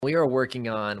We are working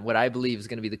on what I believe is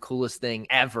going to be the coolest thing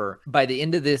ever. By the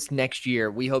end of this next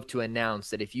year, we hope to announce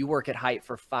that if you work at Hite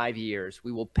for 5 years,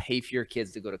 we will pay for your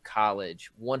kids to go to college,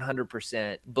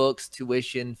 100%, books,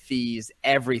 tuition, fees,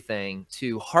 everything,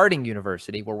 to Harding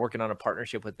University. We're working on a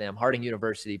partnership with them, Harding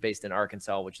University, based in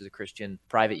Arkansas, which is a Christian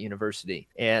private university.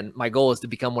 And my goal is to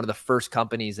become one of the first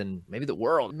companies in maybe the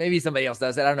world. Maybe somebody else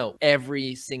does it. I don't know.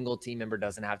 Every single team member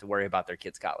doesn't have to worry about their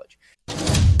kids' college.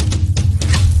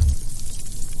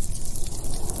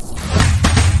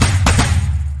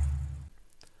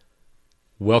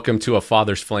 Welcome to a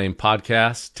Father's Flame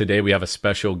podcast. Today we have a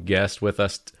special guest with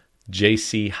us,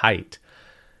 JC Hite.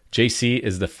 JC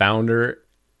is the founder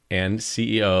and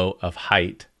CEO of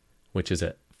Hite, which is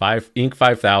a Inc.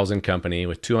 5000 company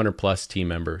with 200 plus team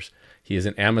members. He is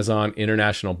an Amazon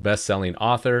international best-selling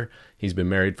author. He's been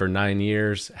married for 9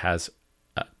 years, has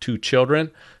 2 children.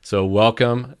 So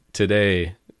welcome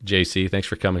today, JC. Thanks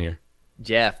for coming here.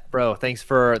 Jeff, bro, thanks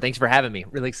for having me.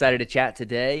 Really excited to chat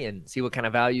today and see what kind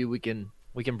of value we can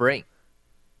bring.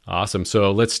 Awesome.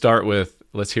 So let's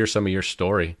hear some of your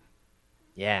story.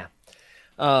 Yeah.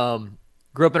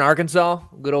 Grew up in Arkansas,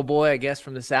 good old boy, I guess,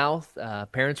 from the South.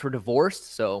 Parents were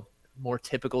divorced, so more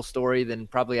typical story than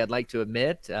probably I'd like to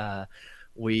admit.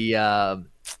 We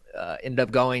ended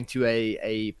up going to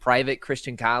a private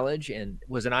Christian college and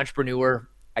was an entrepreneur,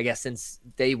 I guess, since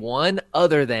day one,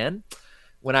 other than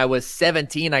when I was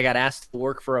 17, I got asked to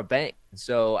work for a bank.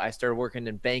 So I started working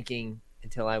in banking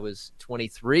until I was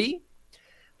 23.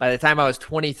 By the time I was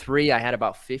 23, I had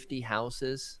about 50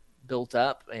 houses built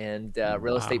up and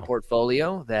real estate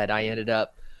portfolio that I ended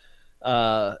up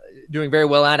doing very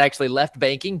well at. I actually left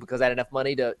banking because I had enough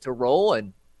money to roll,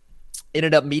 and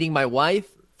ended up meeting my wife.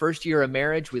 First year of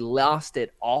marriage, we lost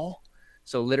it all.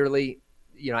 So literally,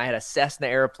 I had a Cessna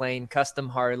airplane, custom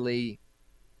Harley,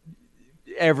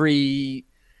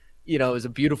 it was a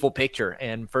beautiful picture.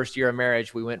 And first year of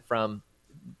marriage, we went from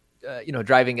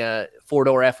driving a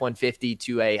 4-door F-150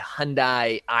 to a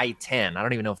Hyundai i10. I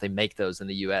don't even know if they make those in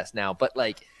the US now, but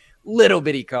like little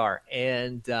bitty car.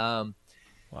 And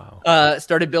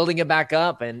started building it back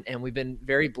up, and we've been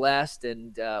very blessed.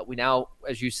 And we now,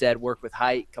 as you said, work with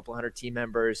Hite, a couple hundred team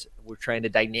members. We're trying to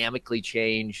dynamically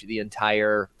change the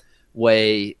entire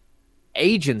way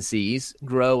agencies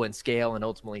grow and scale and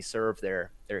ultimately serve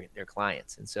their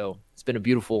clients. And so it's been a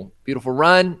beautiful, beautiful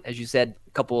run. As you said,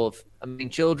 a couple of amazing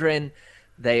children.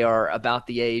 They are about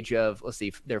the age of,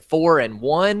 they're 4 and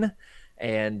 1.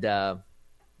 And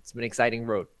it's been an exciting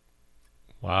road.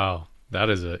 Wow. That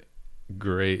is a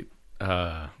great,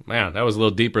 man, that was a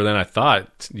little deeper than I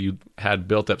thought. You had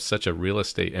built up such a real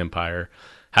estate empire.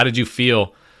 How did you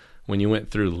feel when you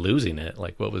went through losing it?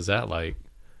 Like, what was that like?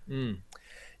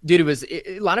 Dude, it was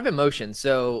a lot of emotion.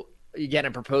 So again, I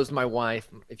proposed to my wife.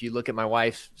 If you look at my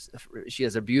wife, she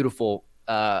has a beautiful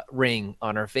ring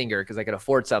on her finger because I could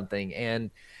afford something. And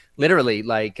literally,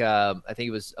 I think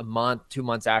it was 2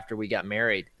 months after we got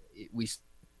married, we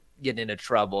get into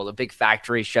trouble. The big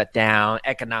factory shut down,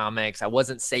 economics. I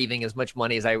wasn't saving as much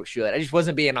money as I should. I just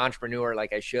wasn't being an entrepreneur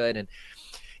like I should. And,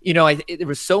 there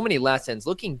was so many lessons.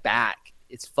 Looking back,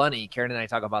 it's funny. Karen and I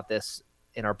talk about this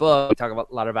in our book. We talk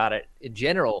a lot about it in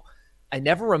general. I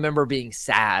never remember being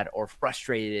sad or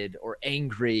frustrated or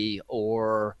angry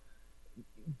or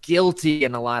guilty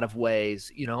in a lot of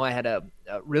ways. I had a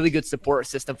really good support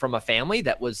system from a family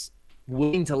that was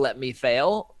willing to let me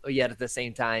fail, yet at the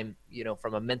same time,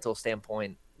 from a mental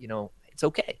standpoint, it's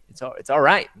okay. It's all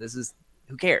right. This is,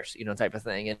 who cares, type of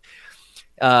thing.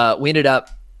 And we ended up,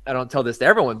 I don't tell this to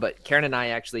everyone, but Karen and I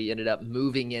actually ended up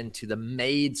moving into the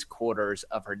maid's quarters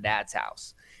of her dad's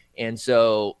house. And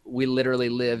so we literally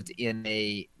lived in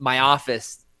my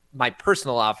office, my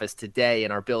personal office today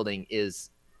in our building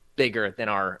is bigger than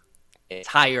our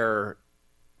entire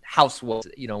house was,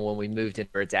 when we moved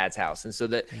into her dad's house. And so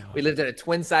we lived in a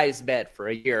twin size bed for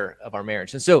a year of our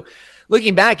marriage. And so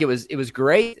looking back, it was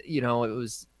great. It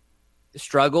was a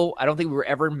struggle. I don't think we were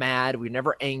ever mad. We were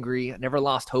never angry. I never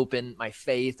lost hope in my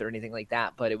faith or anything like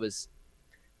that, but it was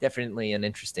definitely an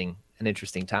interesting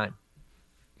time.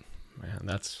 Man,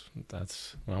 that's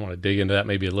I want to dig into that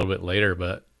maybe a little bit later,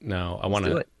 but now I want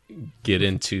to get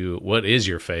into what is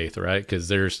your faith, right?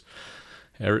 Because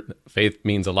faith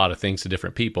means a lot of things to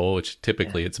different people, which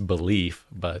typically it's belief,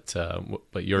 but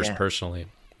yours personally.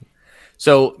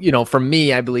 So, for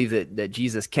me, I believe that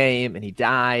Jesus came and he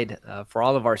died for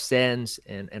all of our sins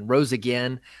and rose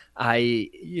again.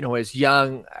 I was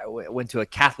young, I went to a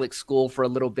Catholic school for a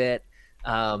little bit.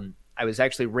 I was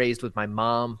actually raised with my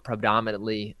mom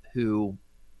predominantly, who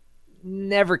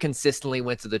never consistently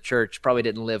went to the church, probably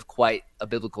didn't live quite a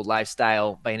biblical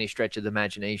lifestyle by any stretch of the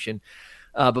imagination.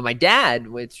 But my dad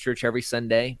went to church every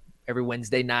Sunday, every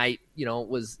Wednesday night,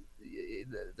 was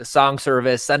the song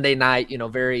service. Sunday night,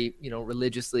 very,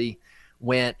 religiously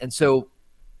went. And so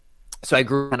I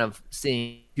grew kind of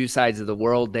seeing two sides of the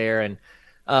world there. And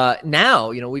now,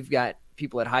 we've got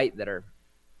people at Hite that are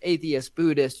atheist,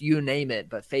 Buddhist, you name it,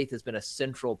 but faith has been a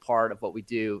central part of what we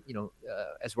do.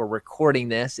 As we're recording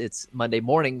this, it's Monday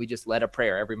morning. We just led a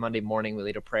prayer. Every Monday morning, we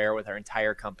lead a prayer with our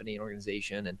entire company and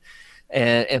organization.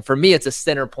 And for me, it's a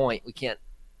center point. We can't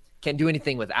do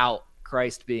anything without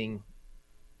Christ being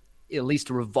at least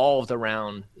revolved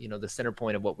around, the center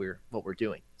point of what we're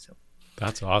doing. So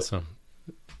that's awesome.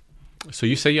 So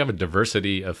you say you have a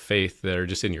diversity of faith that are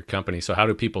just in your company. So how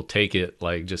do people take it?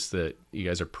 Like just that you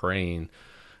guys are praying.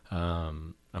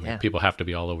 People have to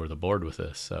be all over the board with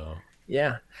this. So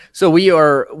yeah. So we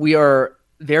are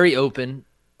very open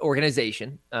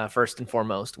organization. First and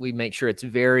foremost, we make sure it's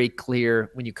very clear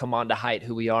when you come on to Hite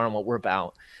who we are and what we're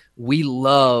about. We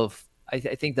love. I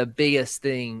think the biggest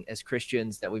thing as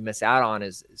Christians that we miss out on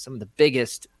is some of the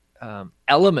biggest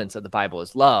elements of the Bible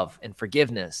is love and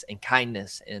forgiveness and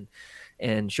kindness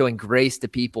and showing grace to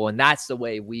people. And that's the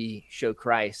way we show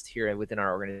Christ here within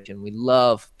our organization. We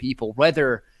love people,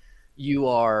 whether you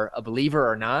are a believer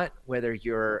or not, whether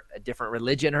you're a different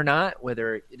religion or not,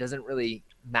 whether it doesn't really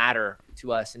matter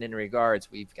to us in any regards.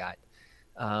 We've got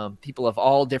people of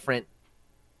all different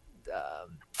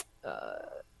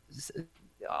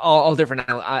all different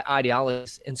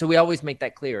ideologies. And so we always make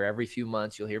that clear. Every few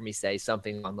months, you'll hear me say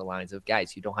something along the lines of,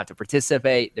 guys, you don't have to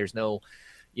participate. There's no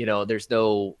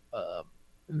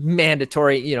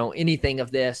mandatory, anything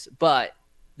of this, but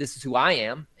this is who I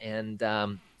am. And,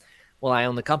 I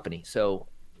own the company. So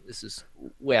this is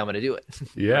the way I'm going to do it.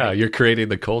 Yeah. Right? You're creating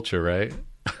the culture, right?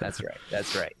 That's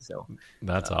right. So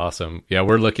that's awesome. Yeah.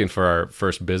 We're looking for our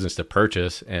first business to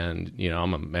purchase. And,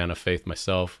 I'm a man of faith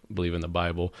myself, believe in the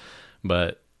Bible.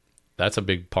 But that's a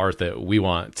big part that we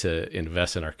want to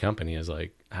invest in our company is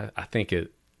like, I think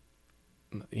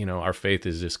our faith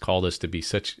has just called us to be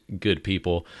such good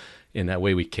people in that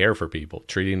way we care for people,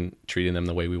 treating them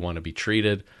the way we want to be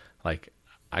treated. Like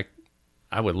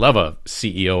I would love a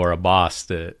CEO or a boss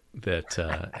that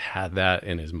had that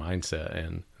in his mindset.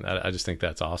 And I just think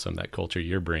that's awesome. That culture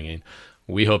you're bringing,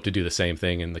 we hope to do the same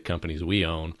thing in the companies we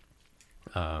own.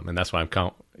 And that's why I'm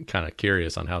kind of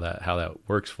curious on how that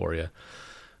works for you.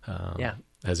 Yeah.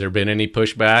 Has there been any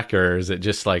pushback, or is it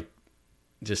just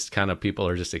kind of people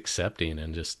are just accepting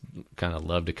and just kind of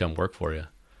love to come work for you?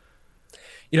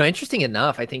 Interesting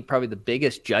enough, I think probably the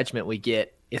biggest judgment we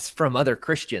get is from other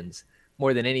Christians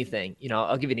more than anything.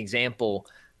 I'll give you an example.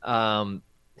 And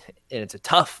it's a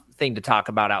tough thing to talk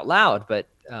about out loud, but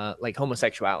like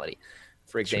homosexuality,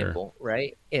 for example, sure.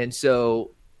 Right? And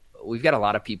so we've got a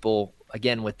lot of people,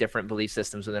 again, with different belief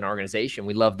systems within our organization.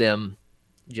 We love them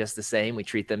just the same. We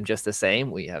treat them just the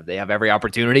same. They have every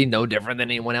opportunity, no different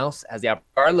than anyone else has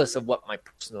regardless of what my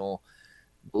personal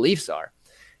beliefs are.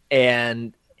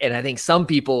 And I think some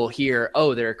people hear,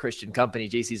 oh, they're a Christian company,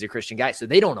 JC's a Christian guy, so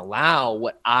they don't allow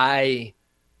what I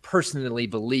personally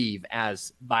believe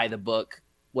as by the book,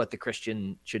 what the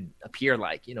Christian should appear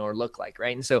like, or look like,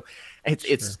 right? And so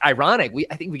it's ironic.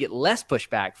 I think we get less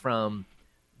pushback from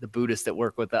the Buddhists that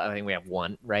work with us. I think we have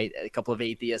one, right? A couple of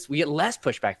atheists. We get less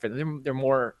pushback for them. They're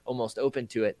more almost open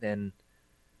to it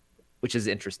which is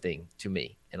interesting to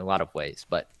me in a lot of ways,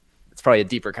 but it's probably a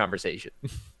deeper conversation.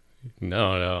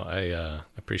 No, I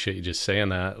appreciate you just saying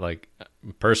that. Like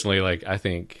personally, like I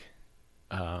think,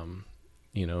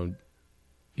 even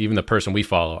the person we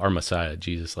follow, our Messiah,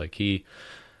 Jesus, like it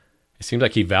seemed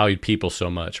like he valued people so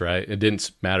much, right? It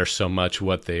didn't matter so much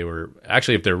what they were.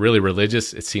 Actually, if they're really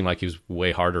religious, it seemed like he was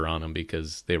way harder on them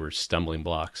because they were stumbling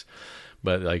blocks.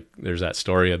 But like there's that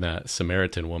story of that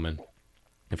Samaritan woman.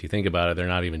 If you think about it, they're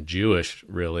not even Jewish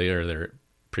really, or they're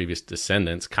previous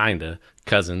descendants, kind of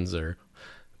cousins,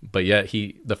 but yet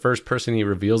the first person he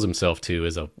reveals himself to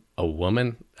is a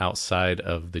woman outside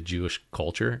of the Jewish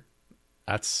culture.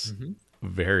 That's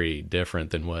very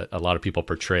different than what a lot of people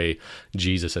portray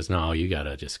Jesus as. No, you got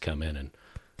to just come in and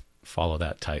follow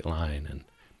that tight line and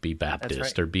be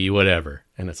Baptist or be whatever.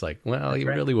 And it's like, well, he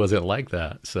really wasn't like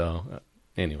that. So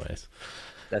anyways,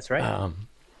 that's right.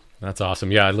 That's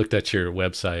awesome. Yeah, I looked at your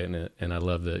website and I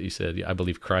love that you said, I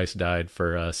believe Christ died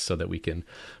for us so that we can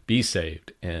be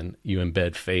saved, and you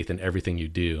embed faith in everything you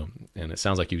do. And it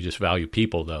sounds like you just value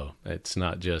people, though. It's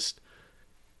not just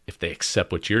if they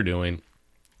accept what you're doing,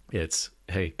 it's,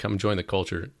 hey, come join the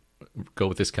culture, go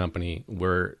with this company,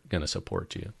 we're going to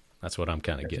support you. That's what I'm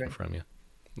kind of getting from you.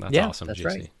 That's awesome, that's JC.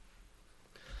 Right.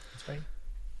 That's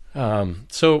right.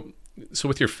 So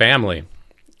with your family,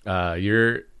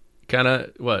 you're kind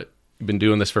of you've been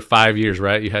doing this for 5 years,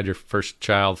 right? You had your first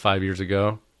child 5 years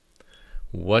ago.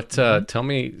 What? Tell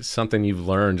me something you've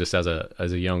learned just as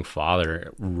a young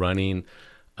father running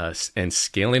and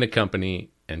scaling a company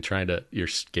and you're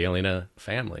scaling a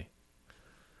family.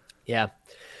 Yeah.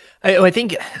 I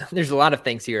think there's a lot of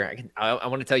things here. I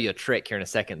want to tell you a trick here in a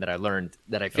second that I learned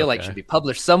that I feel like should be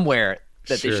published somewhere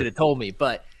that they should have told me.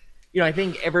 But, I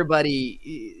think everybody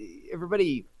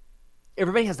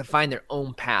has to find their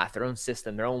own path, their own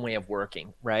system, their own way of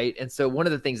working, right? And so one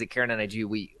of the things that Karen and I do,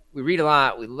 we read a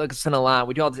lot, we listen a lot,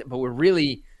 we do all this, but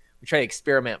we try to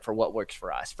experiment for what works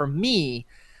for us. For me,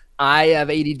 I have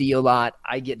ADD a lot.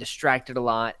 I get distracted a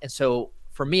lot. And so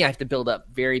for me, I have to build up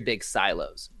very big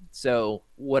silos. So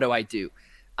what do?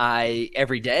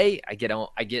 Every day I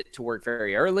get to work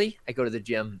very early. I go to the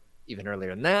gym even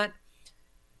earlier than that.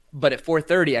 But at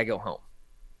 4:30, I go home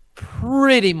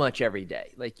pretty much every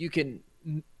day. Like you can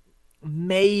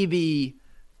maybe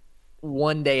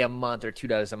one day a month or 2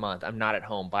 days a month, I'm not at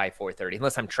home by 4:30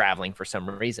 unless I'm traveling for some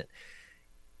reason.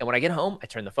 And when I get home, I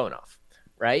turn the phone off,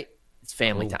 right? It's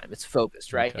family time. It's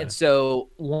focused, right? Okay. And so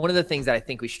one of the things that I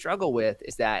think we struggle with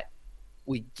is that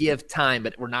we give time,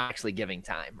 but we're not actually giving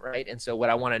time, right? And so what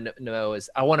I want to know is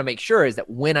I want to make sure is that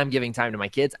when I'm giving time to my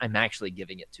kids, I'm actually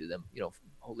giving it to them,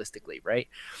 holistically, right?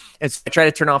 And so I try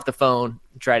to turn off the phone,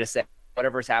 try to say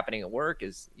whatever's happening at work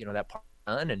is, that part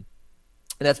done. And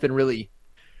that's been really,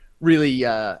 really,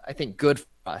 I think good for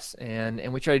us.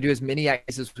 And we try to do as many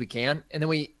activities as we can. And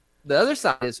then the other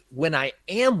side is when I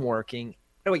am working,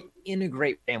 how do I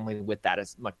integrate family with that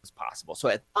as much as possible? So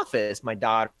at the office, my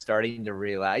daughter's starting to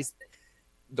realize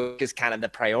that is kind of the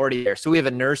priority there. So we have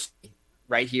a nursery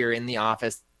right here in the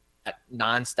office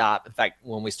nonstop. In fact,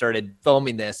 when we started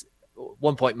filming this, at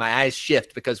one point my eyes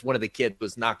shift because one of the kids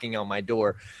was knocking on my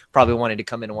door, probably wanting to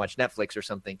come in and watch Netflix or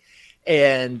something.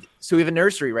 And so we have a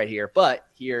nursery right here, but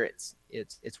here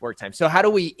it's work time. So how do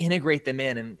we integrate them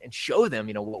in and show them,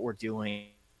 what we're doing,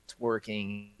 it's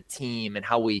working, the team, and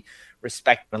how we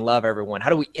respect and love everyone? How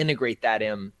do we integrate that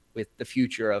in with the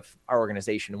future of our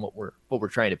organization and what we're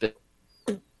trying to build?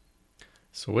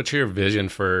 So what's your vision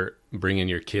for bringing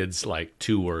your kids like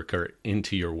to work or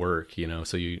into your work,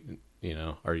 so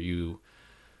are you,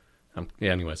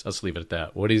 anyways, let's leave it at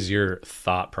that. What is your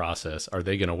thought process? Are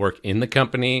they going to work in the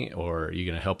company, or are you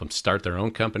going to help them start their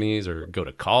own companies or go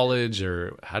to college,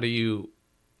 or how do you're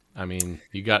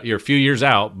a few years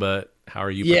out, but how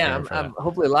are you preparing for that? I'm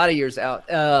hopefully a lot of years out.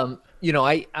 I've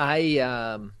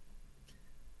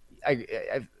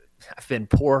been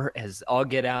poor as all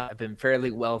get out. I've been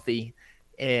fairly wealthy.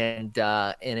 And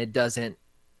it doesn't,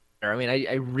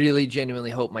 I really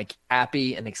genuinely hope my kid's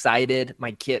happy and excited.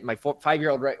 My kid, my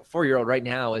 4-year-old right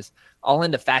now is all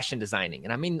into fashion designing.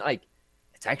 And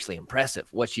it's actually impressive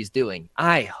what she's doing.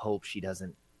 I hope she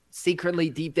doesn't secretly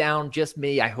deep down, just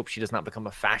me. I hope she does not become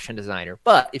a fashion designer,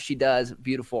 but if she does,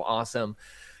 beautiful, awesome.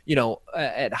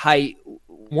 At Hite,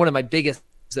 one of my biggest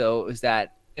though is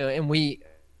that,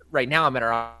 right now I'm at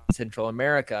our office in Central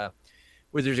America,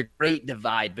 where there's a great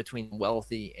divide between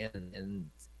wealthy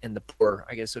and the poor,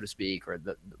 I guess, so to speak, or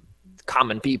the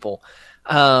common people.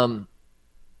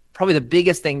 Probably the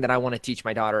biggest thing that I want to teach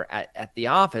my daughter at the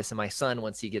office and my son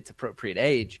once he gets appropriate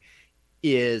age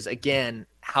is, again,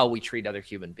 how we treat other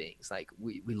human beings. Like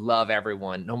we love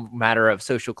everyone, no matter of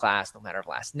social class, no matter of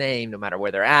last name, no matter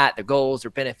where they're at, their goals,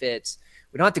 their benefits.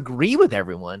 We don't have to agree with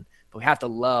everyone, but we have to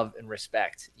love and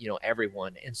respect,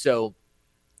 everyone. And so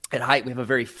at Hite, we have a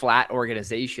very flat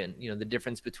organization. The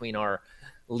difference between our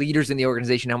leaders in the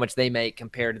organization, how much they make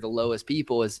compared to the lowest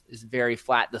people is very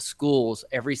flat. The schools,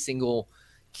 every single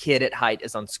kid at Hite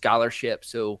is on scholarship.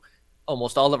 So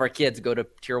almost all of our kids go to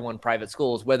tier 1 private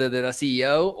schools, whether they're the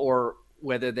CEO or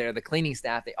whether they're the cleaning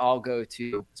staff, they all go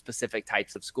to specific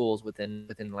types of schools within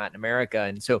Latin America.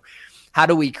 And so how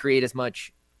do we create as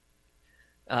much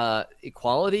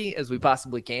equality as we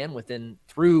possibly can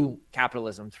through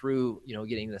capitalism, through,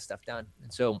 getting this stuff done?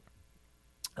 And so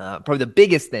probably the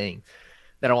biggest thing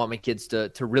that I want my kids to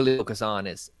really focus on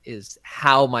is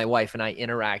how my wife and I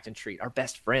interact and treat. Our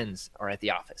best friends are at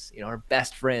the office. Our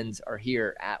best friends are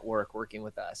here at work working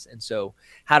with us. And so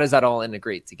how does that all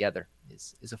integrate together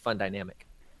is a fun dynamic.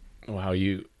 Wow.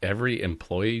 Every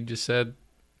employee, you just said,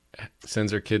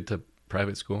 sends their kid to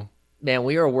private school? Man,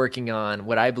 we are working on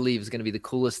what I believe is going to be the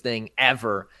coolest thing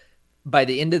ever. By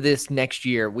the end of this next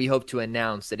year, we hope to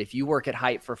announce that if you work at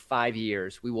Hite for 5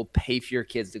 years, we will pay for your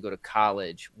kids to go to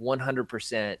college,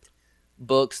 100%,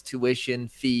 books, tuition,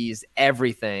 fees,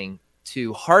 everything,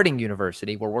 to Harding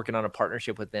University. We're working on a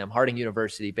partnership with them, Harding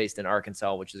University, based in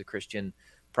Arkansas, which is a Christian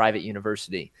private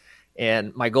university.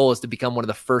 And my goal is to become one of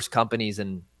the first companies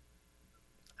in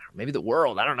maybe the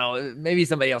world, I don't know, maybe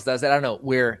somebody else does it, I don't know,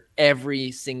 where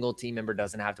every single team member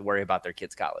doesn't have to worry about their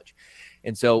kids' college.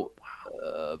 And so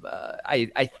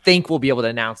I think we'll be able to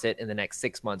announce it in the next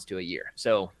 6 months to a year.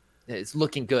 So it's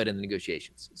looking good in the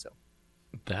negotiations. So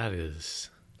that's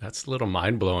a little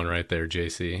mind blowing right there,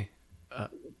 JC.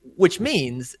 Which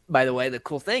means, by the way, the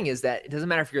cool thing is that it doesn't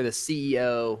matter if you're the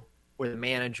CEO or the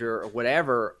manager or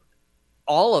whatever,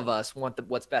 all of us want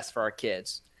what's best for our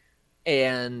kids.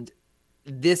 And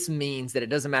this means that it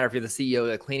doesn't matter if you're the CEO or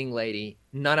the cleaning lady,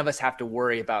 none of us have to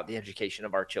worry about the education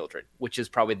of our children, which is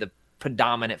probably the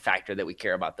predominant factor that we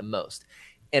care about the most.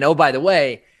 And oh, by the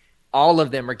way, all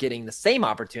of them are getting the same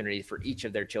opportunity for each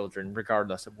of their children,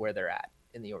 regardless of where they're at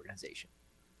in the organization.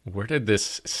 Where did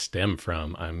this stem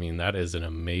from? I mean, that is an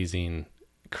amazing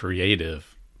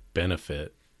creative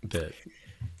benefit that...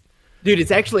 Dude, it's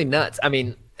actually nuts. I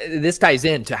mean, this ties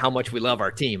into how much we love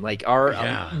our team. Like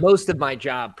most of my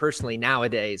job personally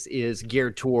nowadays is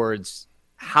geared towards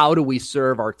how do we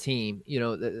serve our team? You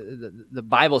know, the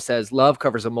Bible says love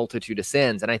covers a multitude of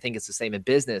sins. And I think it's the same in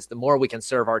business. The more we can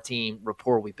serve our team,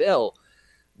 rapport we build,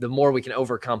 the more we can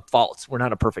overcome faults. We're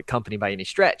not a perfect company by any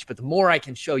stretch, but the more I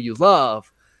can show you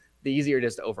love, the easier it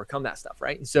is to overcome that stuff.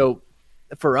 Right. And so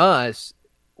for us,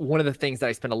 one of the things that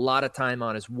I spend a lot of time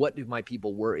on is what do my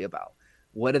people worry about?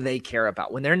 What do they care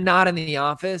about? When they're not in the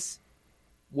office,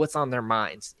 what's on their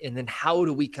minds? And then how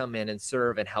do we come in and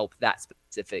serve and help that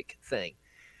specific thing?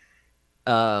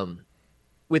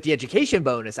 With the education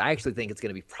bonus, I actually think it's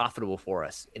going to be profitable for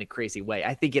us in a crazy way.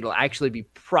 I think it'll actually be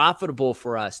profitable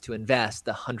for us to invest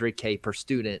the $100K per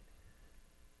student.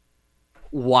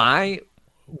 Why?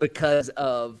 Because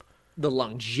of the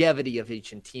longevity of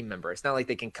each team member. It's not like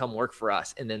they can come work for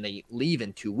us and then they leave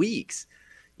in 2 weeks.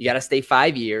 You got to stay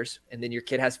 5 years, and then your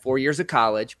kid has 4 years of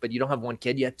college, but you don't have one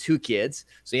kid, you have 2 kids.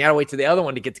 So you got to wait till the other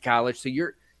one to get to college. So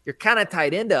you're kind of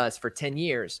tied into us for 10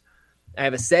 years. I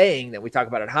have a saying that we talk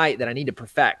about at Hite that I need to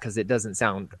perfect because it doesn't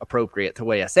sound appropriate the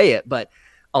way I say it, but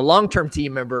a long-term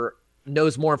team member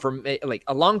knows more from like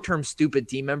a long-term stupid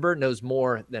team member knows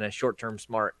more than a short-term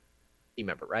smart team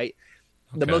member, right?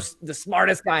 Okay. The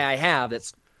smartest guy I have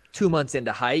that's 2 months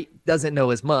into Hite doesn't know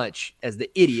as much as the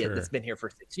idiot that's been here for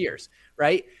 6 years,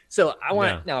 right? So I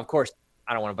want now, of course,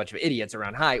 I don't want a bunch of idiots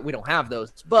around Hite. We don't have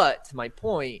those. But to my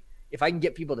point, if I can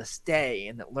get people to stay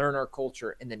and that learn our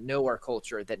culture and that know our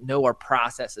culture, that know our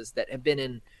processes, that have been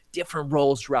in different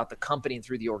roles throughout the company and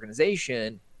through the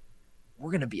organization,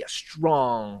 we're going to be a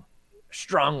strong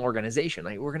organization.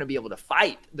 Like we're going to be able to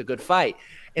fight the good fight.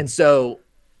 And so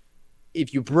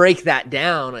if you break that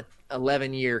down, an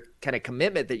 11-year kind of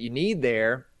commitment that you need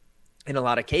there, in a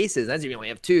lot of cases, that's if you only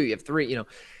have 2, you have 3, you know,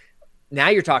 now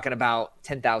you're talking about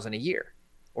 $10,000 a year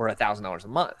or $1,000 a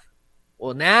month.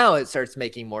 Well, now it starts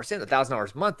making more sense.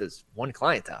 $1,000 a month is one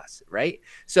client to us, right?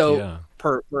 So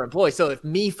per employee. So if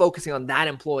me focusing on that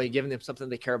employee, giving them something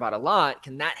they care about a lot,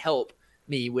 can that help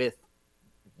me with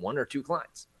 1 or 2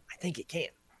 clients? I think it can,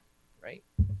 right?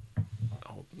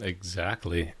 Oh,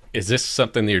 exactly. Is this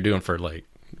something that you're doing for like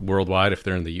worldwide if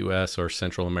they're in the U.S. or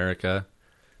Central America?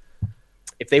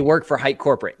 If they work for Hite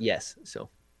Corporate, yes. So.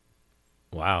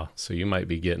 Wow. So you might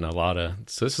be getting a lot of,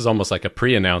 so this is almost like a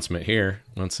pre-announcement here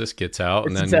once this gets out,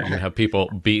 and then you're going to have people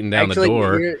beating down the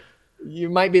door. You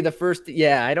might be the first.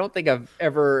 Yeah. I don't think I've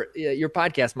ever, your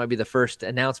podcast might be the first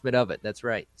announcement of it. That's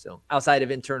right. So outside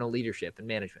of internal leadership and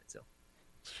management. So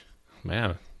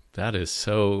man, that is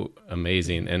so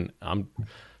amazing. And I'm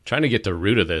trying to get the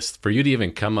root of this for you to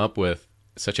even come up with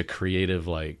such a creative,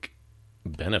 like,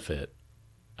 benefit.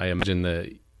 I imagine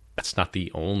that's not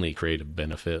the only creative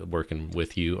benefit working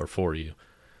with you or for you.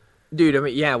 Dude, I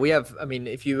mean, yeah, we have, I mean,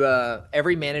 if you,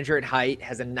 every manager at Hite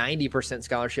has a 90%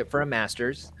 scholarship for a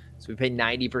master's. So we pay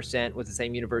 90% with the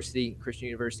same university, Christian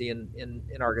University in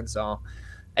Arkansas.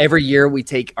 Every year we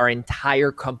take our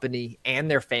entire company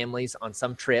and their families on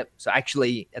some trip. So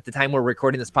actually at the time we're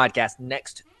recording this podcast,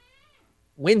 next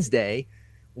Wednesday,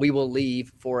 we will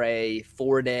leave for a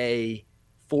 4-day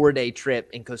trip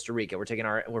in Costa Rica.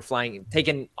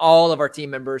 Taking all of our team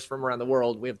members from around the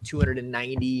world. We have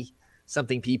 290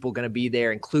 something people going to be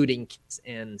there, including kids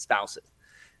and spouses.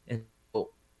 And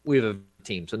we have a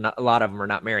team, so not a lot of them are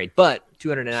not married, but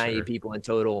 290 people in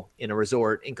total in a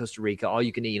resort in Costa Rica, all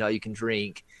you can eat, all you can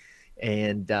drink.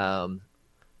 And it's going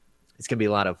to be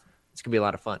a lot of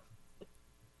fun.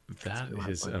 That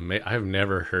is amazing. I've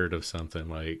never heard of something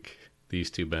like these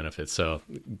two benefits. So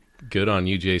good on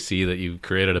you, JC, that you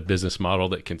created a business model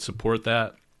that can support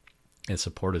that and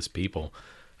support his people.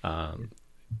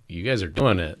 You guys are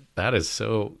doing it. That is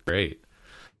so great.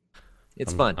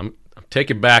 It's fun. I'm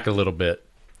taking back a little bit.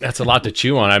 That's a lot to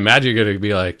chew on. I imagine you're going to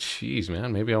be like, geez,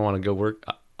 man, maybe I want to go work.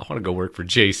 I want to go work for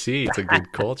JC. It's a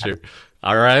good culture.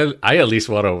 All right. I at least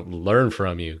want to learn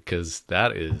from you because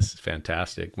that is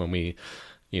fantastic when we,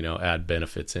 add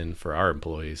benefits in for our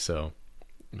employees. So,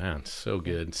 man, so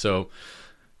good. So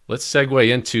let's segue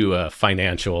into the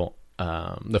financial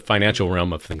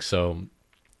realm of things. So,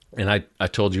 and I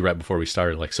told you right before we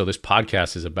started, like, so this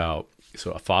podcast is about,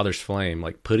 so a father's flame,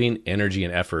 like putting energy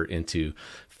and effort into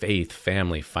faith,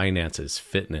 family, finances,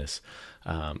 fitness,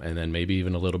 and then maybe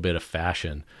even a little bit of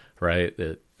fashion, right?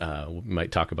 That we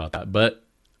might talk about that, but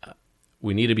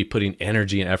we need to be putting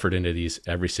energy and effort into these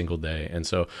every single day. And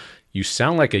so you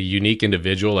sound like a unique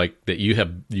individual, like that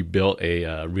you built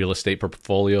a real estate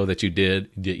portfolio that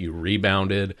you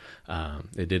rebounded.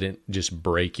 It didn't just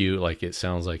break you. Like, it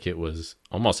sounds like it was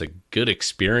almost a good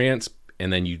experience.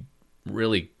 And then you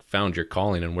really found your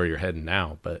calling and where you're heading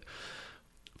now. But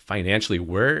financially,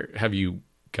 where have you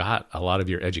got a lot of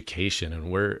your education, and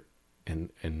where,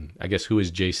 and I guess, who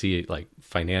is JC, like,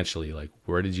 financially? Like,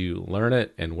 where did you learn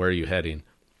it and where are you heading?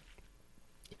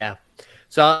 Yeah.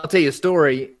 So I'll tell you a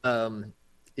story.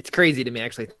 It's crazy to me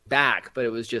actually back, but it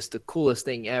was just the coolest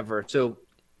thing ever. So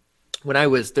when I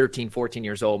was 13, 14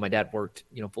 years old, my dad worked,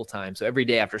 full time. So every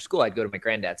day after school, I'd go to my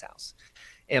granddad's house.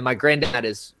 And my granddad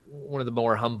is one of the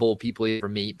more humble people you ever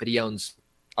meet, but he owns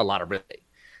a lot of real estate.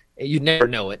 You'd never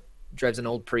know it. Drives an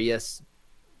old Prius,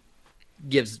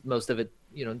 gives most of it,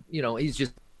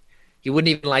 he wouldn't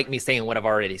even like me saying what I've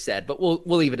already said, but we'll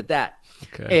leave it at that.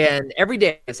 Okay. And every day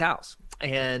at his house.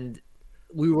 And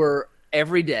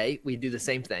every day we'd do the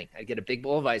same thing. I'd get a big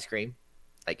bowl of ice cream,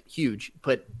 like huge,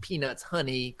 put peanuts,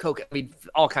 honey, Coke,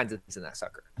 all kinds of things in that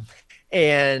sucker.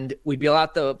 And we'd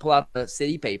pull out the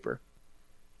city paper,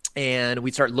 and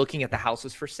we'd start looking at the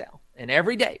houses for sale. And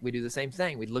every day we do the same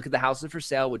thing. We'd look at the houses for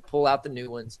sale, we'd pull out the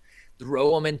new ones,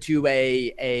 throw them into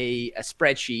a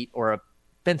spreadsheet or a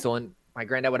pencil. And my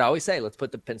granddad would always say, let's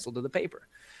put the pencil to the paper.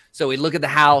 So we look at the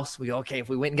house. We go, okay, if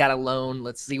we went and got a loan,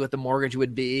 let's see what the mortgage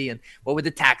would be and what would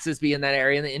the taxes be in that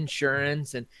area and the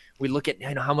insurance. And we look at,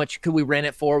 how much could we rent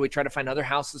it for? We try to find other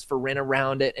houses for rent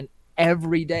around it. And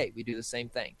every day we do the same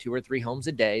thing, 2 or 3 homes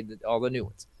a day, all the new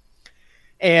ones.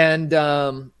 And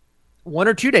 1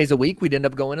 or 2 days a week, we'd end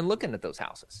up going and looking at those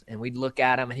houses, and we'd look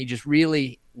at them. And he just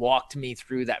really walked me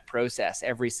through that process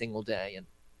every single day.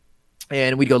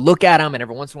 And we'd go look at them. And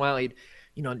every once in a while he'd,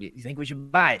 do you think we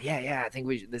should buy it? Yeah. I think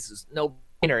this is no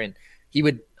brainer. And he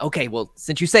would, okay, well,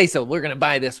 since you say so, we're going to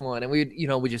buy this one. And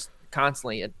we just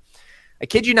constantly, and I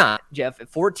kid you not, Jeff, at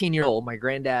 14 years old, my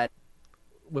granddad,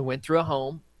 we went through a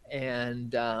home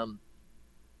and,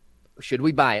 should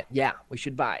we buy it? Yeah, we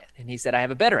should buy it. And he said, I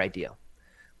have a better idea.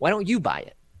 Why don't you buy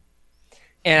it?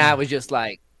 And I was just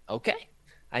like, okay,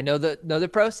 I know the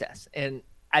process. And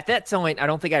at that point, I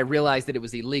don't think I realized that it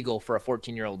was illegal for a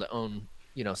 14-year-old to own,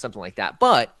 something like that.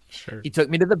 But Sure. He took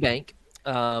me to the bank.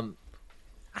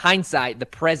 Hindsight, the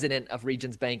president of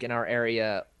Regions Bank in our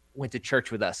area went to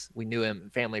church with us. We knew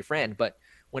him, family friend, but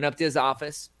went up to his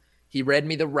office. He read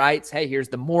me the rights. Hey, here's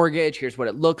the mortgage. Here's what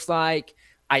it looks like.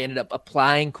 I ended up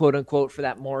applying, quote unquote, for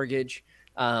that mortgage.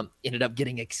 Ended up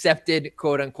getting accepted,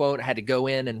 quote unquote. I had to go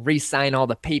in and re-sign all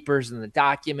the papers and the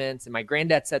documents. And my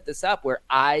granddad set this up where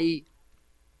I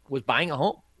was buying a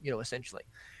home, essentially.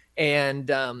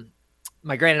 And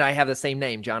my granddad and I have the same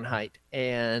name, John Hite.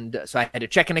 And so I had a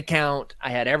checking account. I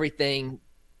had everything.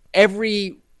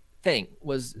 Everything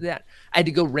was that. I had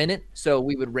to go rent it. So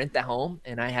we would rent the home,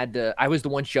 and I was the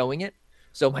one showing it.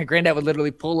 So my granddad would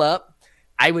literally pull up.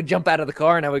 I would jump out of the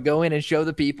car and I would go in and show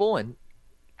the people and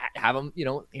have them,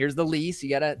 here's the lease. You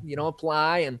got to,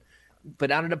 apply and put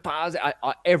down a deposit,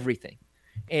 everything.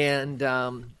 And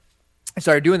I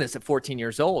started doing this at 14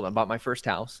 years old. I bought my first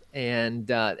house,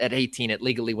 and at 18, it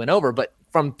legally went over. But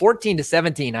from 14 to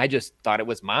 17, I just thought it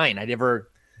was mine. I never,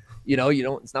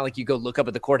 it's not like you go look up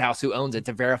at the courthouse who owns it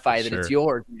to verify that Sure. It's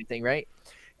yours or anything, right?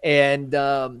 And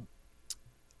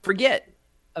forget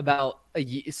about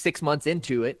 6 months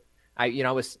into it.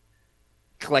 I was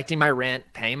collecting my rent,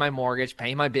 paying my mortgage,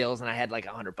 paying my bills, and I had like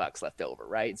 $100 left over,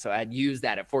 right? So I'd use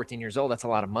that at 14 years old. That's a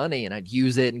lot of money, and I'd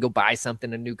use it and go buy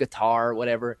something, a new guitar or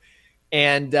whatever.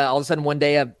 And all of a sudden, one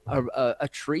day, a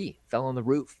tree fell on the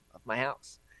roof of my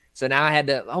house. So now I had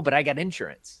to, but I got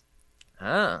insurance.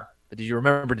 But did you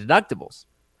remember deductibles?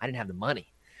 I didn't have the money.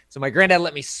 So my granddad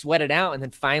let me sweat it out, and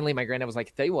then finally my granddad was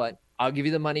like, tell you what, I'll give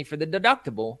you the money for the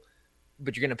deductible,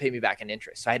 but you're going to pay me back in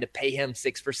interest. So I had to pay him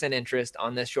 6% interest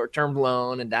on this short-term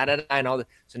loan and and all that.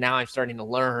 So now I'm starting to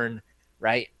learn,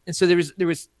 right? And so there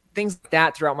was things like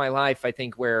that throughout my life, I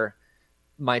think, where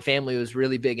my family was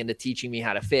really big into teaching me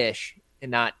how to fish and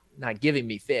not giving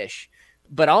me fish,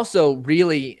 but also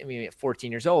really, at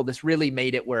 14 years old, this really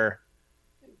made it where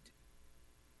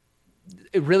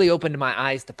it really opened my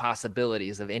eyes to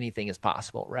possibilities of anything is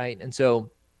possible. Right. And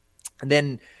so, and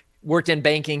then worked in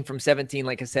banking from 17,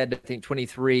 like I said, I think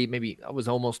 23, maybe I was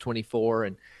almost 24.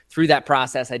 And through that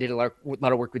process, I did a lot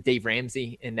of work with Dave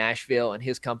Ramsey in Nashville and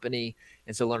his company.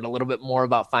 And so learned a little bit more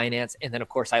about finance. And then of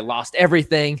course I lost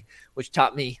everything, which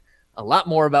taught me a lot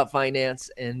more about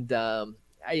finance. And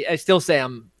I still say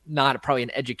I'm not probably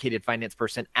an educated finance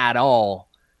person at all.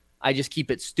 I just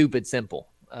keep it stupid simple.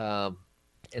 And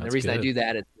the reason I do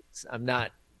that is I'm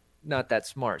not that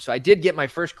smart. So I did get my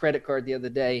first credit card the other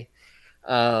day.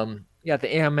 Got the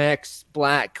Amex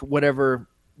Black, whatever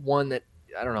one that,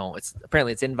 I don't know.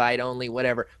 Apparently it's invite only,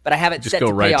 whatever, but I haven't just set go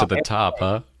to right pay to off the top, day.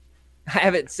 huh? I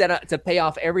haven't set up to pay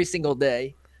off every single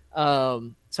day.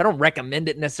 So I don't recommend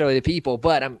it necessarily to people,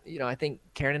 but I think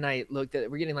Karen and I looked at it.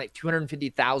 We're getting like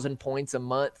 250,000 points a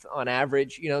month on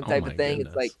average, type of thing.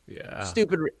 Goodness. It's like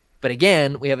stupid. But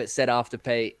again, we have it set off to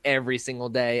pay every single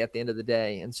day at the end of the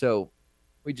day. And so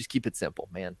we just keep it simple,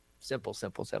 man. Simple,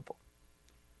 simple, simple.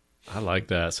 I like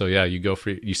that. So yeah,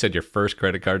 you said your first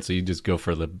credit card, so you just go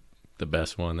for the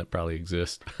best one that probably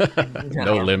exists.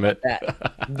 No limit. I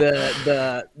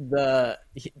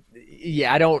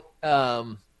don't,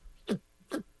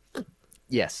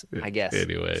 yes, I guess.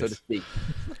 Anyways. So to speak.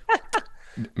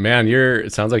 Man,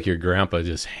 it sounds like your grandpa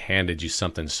just handed you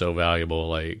something so valuable.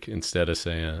 Like instead of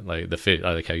saying like the fish,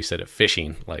 I like how you said it,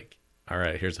 fishing. Like, all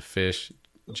right, here's a fish,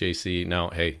 JC. Now,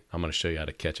 hey, I'm going to show you how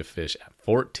to catch a fish at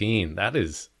 14.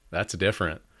 That's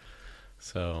different.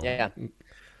 So yeah.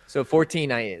 So 14,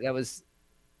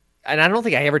 and I don't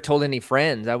think I ever told any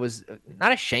friends. I was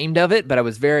not ashamed of it, but I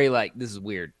was very like, this is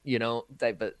weird,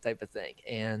 type of thing.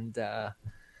 And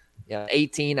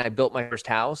 18, I built my first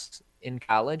house in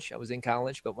college. I was in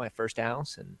college, built my first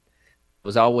house, and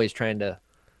was always trying to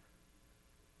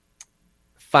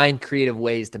find creative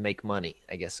ways to make money,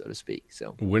 I guess, so to speak.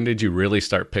 So when did you really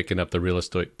start picking up the real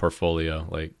estate portfolio?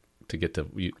 Like to get to,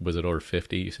 was it over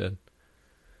 50, you said?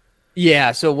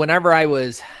 Yeah. So whenever I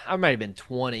might have been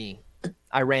 20,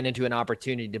 I ran into an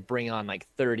opportunity to bring on like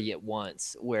 30 at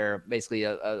once, where basically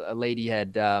a lady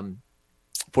had,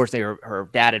 fortunately her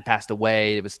dad had passed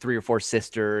away. It was 3 or 4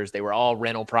 sisters. They were all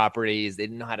rental properties. They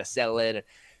didn't know how to sell it.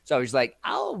 So I was like,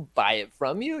 I'll buy it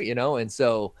from you, And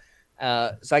so,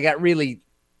 so I got really,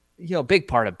 a big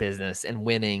part of business and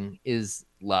winning is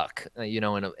luck, in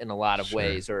a lot of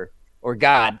ways, or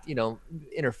God,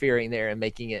 interfering there and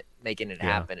making it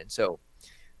happen. And so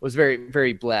was very,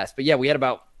 very blessed. But yeah, we had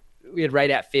right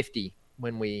at 50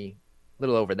 when a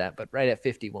little over that, but right at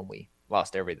 50 when we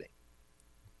lost everything.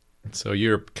 So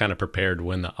you're kind of prepared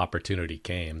when the opportunity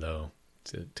came, though,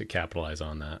 to capitalize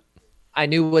on that. I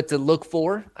knew what to look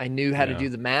for. I knew how to do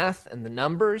the math and the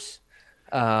numbers.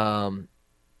 My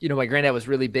granddad was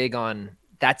really big on,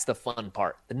 that's the fun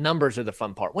part. The numbers are the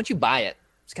fun part. Once you buy it,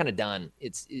 it's kind of done.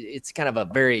 It's kind of a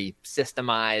very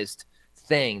systemized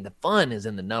thing. The fun is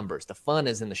in the numbers. The fun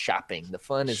is in the shopping. The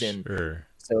fun is in.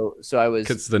 So I was,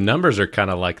 because the numbers are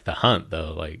kind of like the hunt,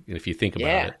 though. Like if you think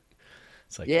about it.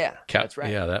 It's like, that's right.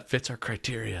 Yeah, that fits our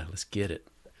criteria. Let's get it.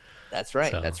 That's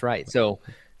right. That's right. So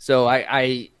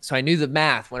I knew the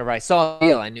math. Whenever I saw a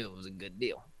deal, I knew it was a good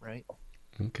deal, right?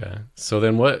 Okay. So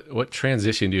then what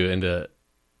transitioned you into,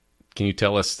 can you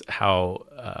tell us how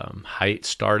Hite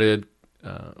started?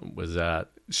 Was that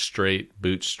straight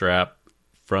bootstrap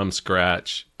from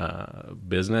scratch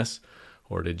business,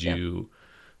 or did you,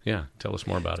 tell us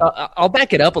more about it. I'll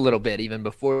back it up a little bit even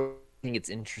before. I think it's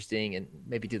interesting and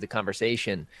maybe do the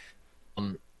conversation.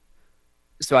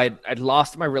 So I'd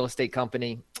lost my real estate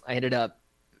company. I ended up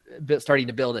starting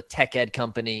to build a tech ed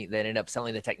company that ended up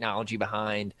selling the technology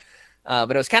behind.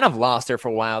 But I was kind of lost there for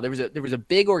a while. There was a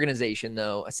big organization,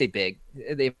 though. I say big.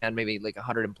 They had maybe like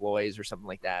 100 employees or something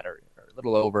like that, or a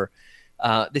little over.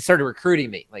 They started recruiting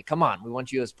me. Like, come on, we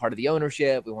want you as part of the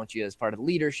ownership. We want you as part of the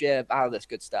leadership, all this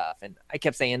good stuff. And I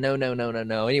kept saying, no.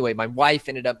 Anyway, my wife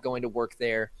ended up going to work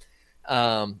there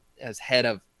as head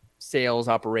of sales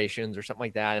operations or something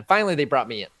like that. And finally they brought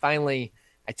me in. Finally,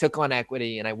 I took on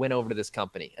equity and I went over to this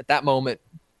company. At that moment,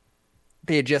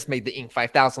 they had just made the Inc.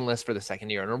 5000 list for the second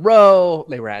year in a row.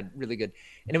 They had really good,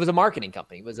 and it was a marketing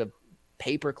company. It was a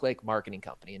pay-per-click marketing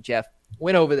company. And Jeff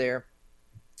went over there,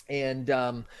 and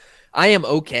I am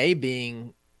okay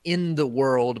being in the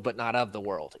world, but not of the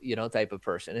world, type of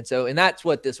person. And that's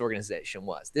what this organization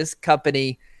was. This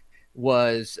company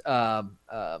was, I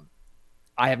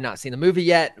have not seen the movie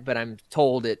yet, but I'm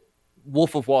told that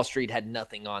Wolf of Wall Street had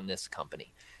nothing on this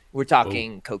company. We're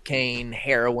talking cocaine,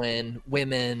 heroin,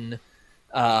 women.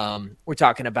 We're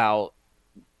talking about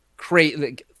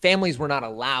families were not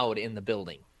allowed in the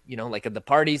building. like at the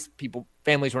parties,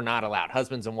 families were not allowed.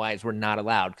 Husbands and wives were not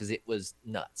allowed because it was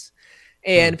nuts.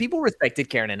 And people respected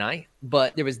Karen and I,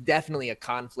 but there was definitely a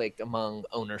conflict among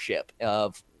ownership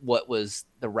of what was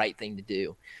the right thing to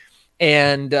do.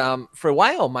 And for a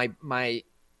while, my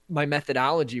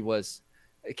methodology was,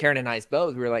 Karen and I's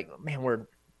both, we were like, man,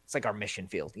 it's like our mission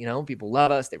field. People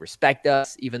love us. They respect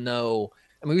us, even though,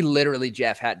 we literally,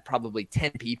 Jeff, had probably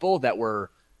 10 people that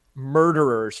were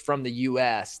murderers from the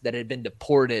U.S. that had been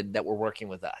deported that were working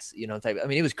with us,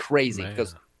 it was crazy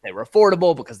because they were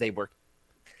affordable, because they were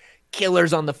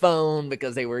killers on the phone,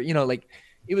 because they were,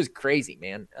 it was crazy,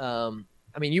 man.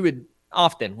 You would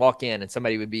often walk in and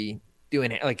somebody would be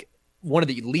doing, like, one of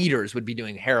the leaders would be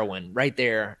doing heroin right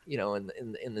there,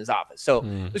 in his office. So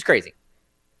it was crazy.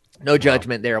 No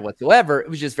judgment there whatsoever. It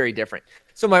was just very different.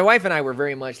 So my wife and I were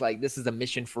very much like, this is a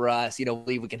mission for us,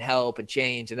 believe we can help and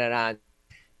change. And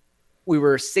we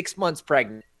were 6 months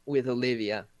pregnant with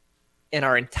Olivia, and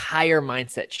our entire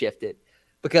mindset shifted,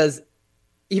 because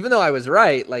even though I was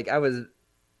right, like, I was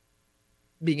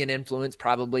being an influence,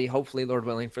 probably, hopefully, Lord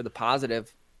willing, for the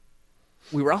positive,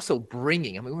 we were also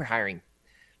bringing, we were hiring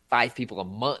 5 people a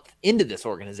month into this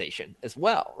organization as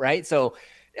well, right? So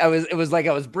it was like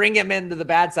I was bringing them into the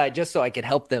bad side just so I could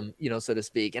help them, so to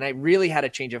speak. And I really had a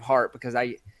change of heart, because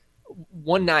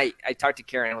one night I talked to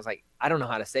Karen, and I was like, I don't know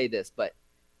how to say this,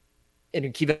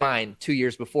 and keep in mind, 2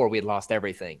 years before, we had lost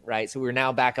everything, right? So we were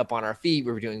now back up on our feet.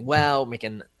 We were doing well,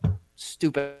 making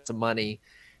stupid amounts of money,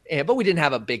 but we didn't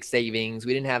have a big savings.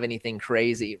 We didn't have anything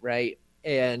crazy, right?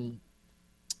 And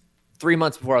 3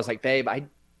 months before, I was like, babe, I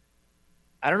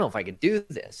don't know if I could do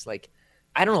this. Like,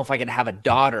 I don't know if I could have a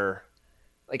daughter.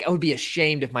 Like, I would be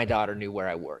ashamed if my daughter knew where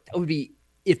I worked.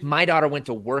 If my daughter went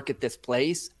to work at this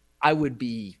place, I would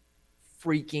be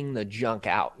freaking the junk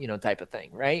out, type of thing,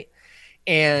 right?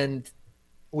 And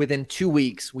within 2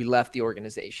 weeks, we left the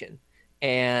organization.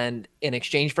 And in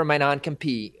exchange for my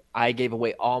non-compete, I gave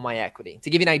away all my equity. To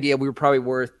give you an idea, we were probably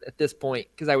worth, at this point,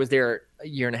 because I was there a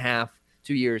year and a half,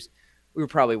 2 years, we were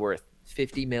probably worth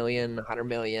 50 million, 100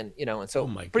 million, and so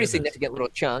pretty significant little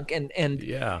chunk. And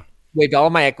yeah, waived all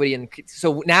of my equity. And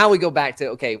so now we go back to,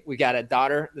 okay, we got a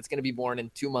daughter that's going to be born in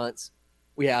 2 months.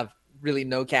 We have really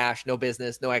no cash, no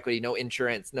business, no equity, no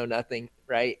insurance, no nothing,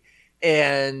 right?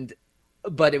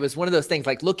 But it was one of those things,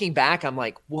 like, looking back, I'm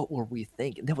like, what were we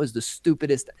thinking? That was the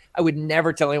stupidest. I would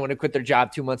never tell anyone to quit their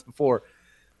job 2 months before.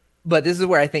 But this is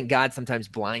where I think God sometimes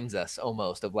blinds us,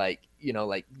 almost, of like,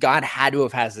 like, God had to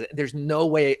have there's no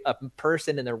way a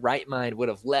person in their right mind would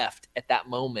have left at that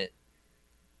moment.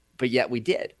 But yet we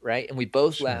did, right? And we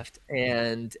both left.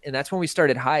 And that's when we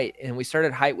started Hite. And we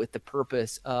started Hite with the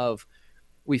purpose of,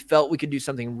 we felt we could do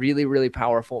something really, really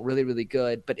powerful, really, really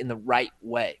good, but in the right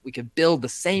way. We could build the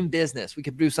same business. We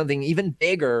could do something even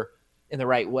bigger in the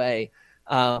right way.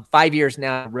 5 years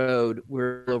now on the road,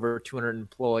 we're over 200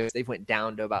 employees. They've went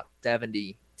down to about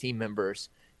 70 team members.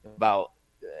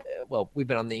 We've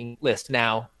been on the list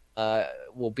now.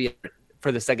 We'll be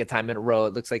for the second time in a row,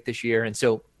 it looks like, this year. And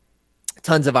so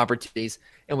tons of opportunities.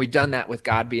 And we've done that with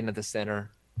God being at the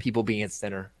center, people being at the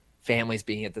center, families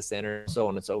being at the center, so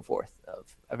on and so forth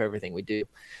of everything we do.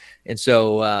 And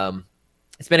so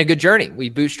it's been a good journey. We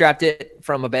bootstrapped it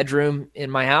from a bedroom in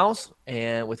my house,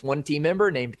 and with one team member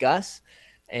named Gus.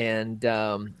 And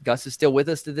Gus is still with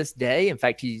us to this day. In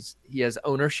fact, he has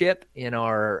ownership in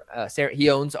he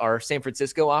owns our San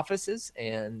Francisco offices,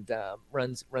 and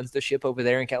runs the ship over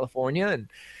there in California.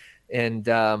 And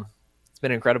it's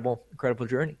been an incredible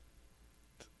journey.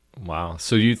 Wow.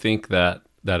 So you think that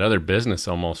other business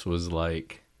almost was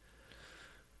like,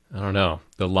 I don't know,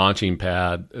 the launching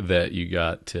pad that you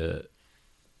got to,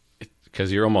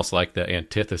 because you're almost like the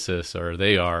antithesis, or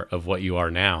they are, of what you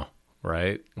are now,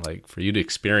 right? Like, for you to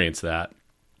experience that,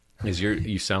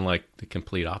 you sound like the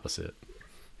complete opposite.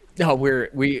 No,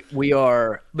 we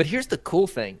are. But here's the cool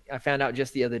thing. I found out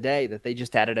just the other day that they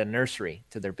just added a nursery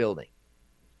to their building.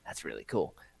 That's really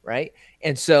cool. Right.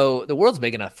 And so the world's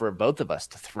big enough for both of us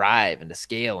to thrive and to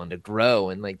scale and to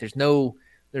grow. And like, there's no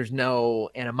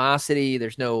animosity,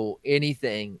 there's no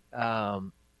anything.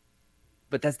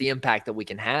 But that's the impact that we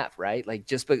can have, right? Like,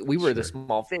 just we were the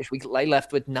small fish. I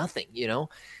left with nothing,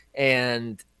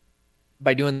 and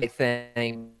by doing the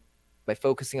thing, by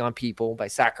focusing on people, by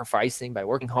sacrificing, by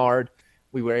working hard,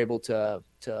 we were able to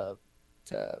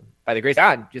by the grace of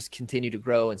God, just continue to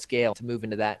grow and scale, to move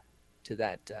into that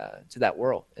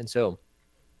world. And so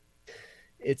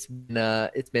it's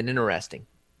been interesting.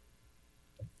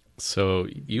 So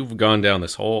you've gone down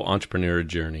this whole entrepreneur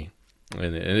journey,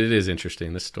 and it is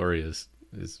interesting. This story is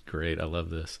great. I love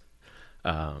this.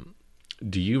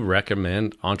 Do you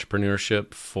recommend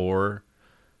entrepreneurship for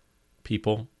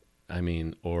people I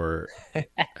mean, or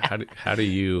how do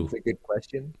you? That's a good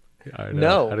question. I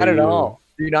know. No, How do not at you all.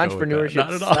 Dude, go with that? entrepreneurship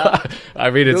Not at all. sucks. I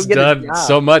mean, Go it's get a done job.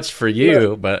 so much for Look,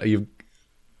 you, but you.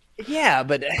 yeah,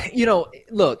 but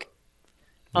look,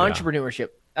 Yeah. entrepreneurship.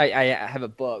 I have a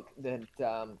book that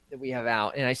we have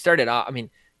out, and I started off. I mean,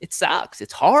 it sucks.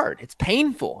 It's hard. It's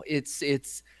painful.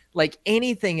 It's like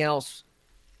anything else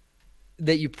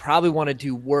that you probably want to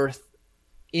do worth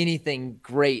anything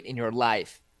great in your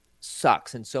life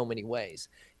sucks in so many ways.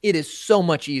 It is so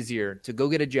much easier to go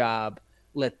get a job,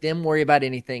 let them worry about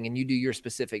anything, and you do your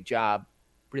specific job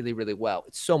really, really well.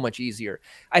 It's so much easier.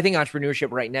 I think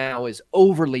entrepreneurship right now is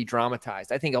overly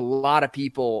dramatized. I think a lot of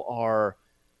people are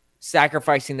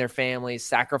sacrificing their families,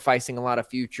 sacrificing a lot of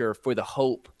future for the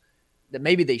hope that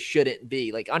maybe they shouldn't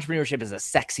be. Like entrepreneurship is a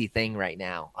sexy thing right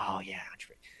now. Oh yeah.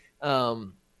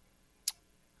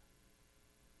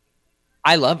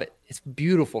 I love it. It's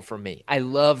beautiful for me. I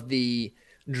love the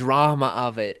drama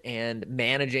of it and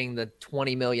managing the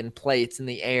 20 million plates in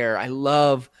the air.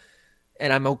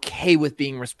 And I'm okay with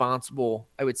being responsible,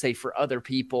 I would say, for other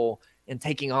people and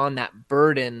taking on that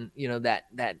burden,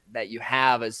 that you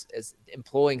have as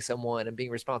employing someone and being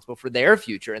responsible for their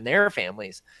future and their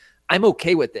families. I'm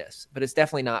okay with this, but it's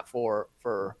definitely not for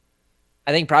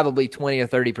I think probably 20 or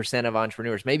 30% of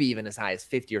entrepreneurs, maybe even as high as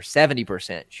 50 or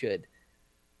 70% should.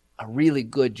 A really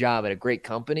good job at a great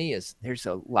company there's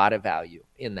a lot of value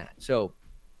in that. So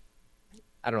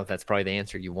I don't know if that's probably the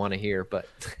answer you want to hear, but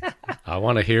I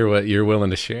want to hear what you're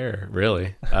willing to share,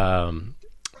 really.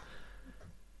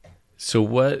 So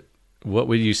what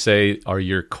would you say are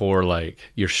your core, like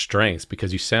your strengths?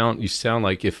 Because you sound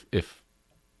like if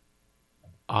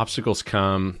obstacles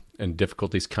come and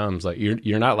difficulties comes, like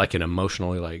you're not like an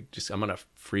emotionally like just I'm gonna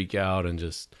freak out and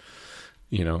just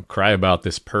cry about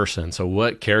this person. So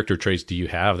what character traits do you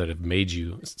have that have made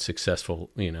you successful,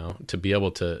 to be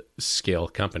able to scale a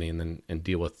company and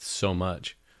deal with so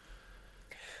much?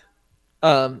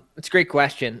 It's a great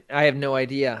question. I have no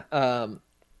idea. I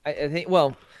think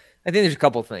there's a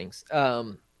couple things.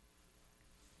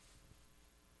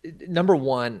 Number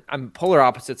one, I'm polar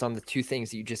opposites on the two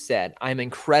things that you just said. I'm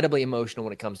incredibly emotional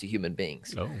when it comes to human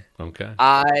beings. Oh,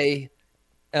 okay.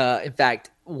 In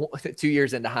fact, 2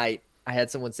 years into Hite, I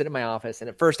had someone sit in my office, and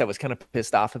at first I was kind of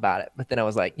pissed off about it, but then I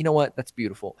was like, you know what? That's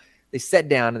beautiful. They sat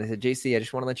down and they said, JC, I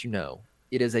just want to let you know,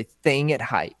 it is a thing at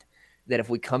Hite that if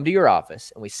we come to your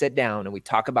office and we sit down and we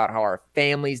talk about how our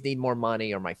families need more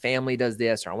money or my family does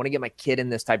this, or I want to get my kid in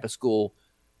this type of school,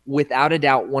 without a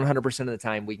doubt, 100% of the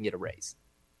time we can get a raise.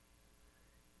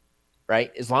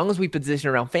 Right? As long as we position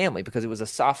around family, because it was a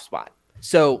soft spot.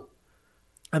 So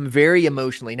I'm very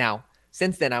emotionally now.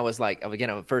 Since then, I was like,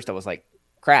 again, at first I was like,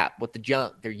 crap, what the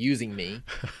junk, they're using me.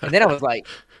 And then I was like,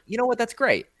 you know what? That's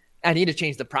great. I need to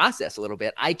change the process a little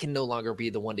bit. I can no longer be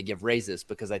the one to give raises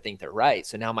because I think they're right.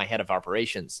 So now my head of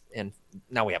operations, and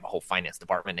now we have a whole finance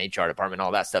department, HR department,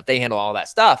 all that stuff. They handle all that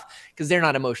stuff because they're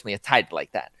not emotionally tied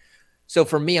like that. So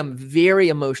for me, I'm very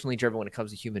emotionally driven when it comes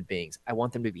to human beings. I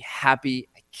want them to be happy.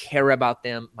 I care about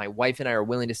them. My wife and I are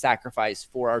willing to sacrifice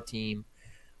for our team.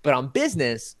 But on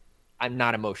business, I'm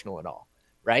not emotional at all,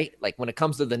 right? Like when it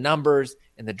comes to the numbers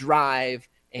and the drive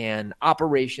and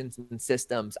operations and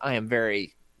systems, I am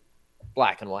very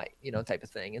black and white, type of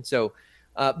thing. And so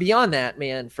beyond that,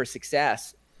 man, for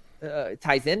success,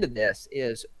 ties into this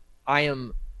is I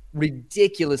am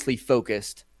ridiculously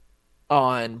focused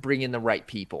on bringing the right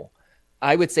people.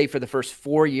 I would say for the first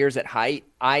 4 years at Hite,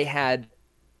 and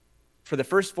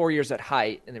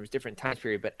there was different time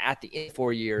period, but at the end of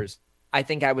 4 years, I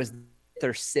think I was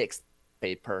their sixth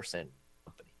paid person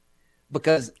company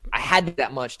because I had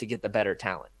that much to get the better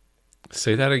talent.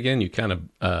 Say that again. You kind of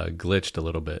glitched a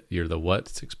little bit. You're the what,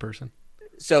 sixth person?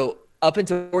 So up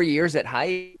until 4 years at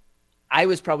Hite, I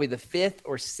was probably the fifth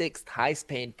or sixth highest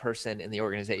paid person in the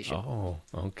organization. Oh,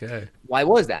 okay. Why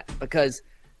was that? Because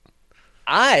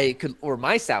I could, or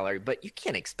my salary, but you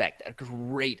can't expect a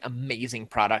great, amazing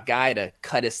product guy to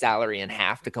cut his salary in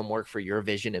half to come work for your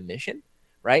vision and mission,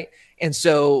 right? And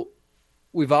so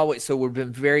we've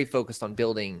been very focused on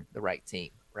building the right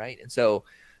team, right? And so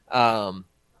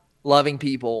loving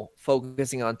people,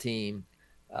 focusing on team,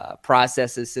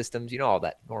 processes, systems, all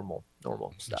that normal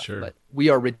stuff. Sure. But we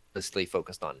are ridiculously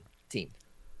focused on team.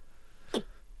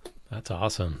 That's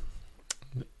awesome.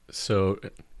 So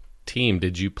team,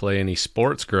 did you play any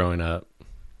sports growing up?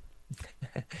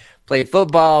 Played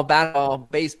football, basketball,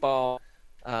 baseball.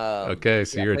 Okay,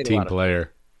 so you're a team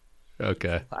player.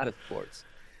 Okay. A lot of sports.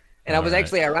 And I was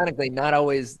actually, ironically,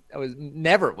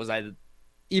 never was I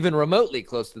even remotely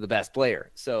close to the best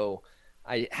player. So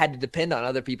I had to depend on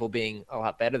other people being a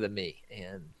lot better than me.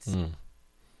 And,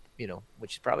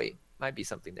 which probably might be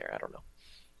something there. I don't know.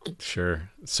 Sure.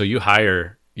 So you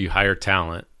hire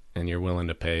talent, and you're willing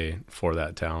to pay for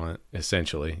that talent,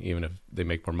 essentially, even if they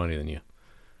make more money than you.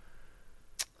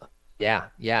 Yeah.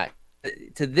 Yeah.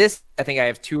 To this, I think I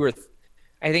have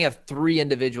I have 3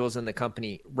 individuals in the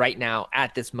company right now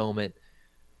at this moment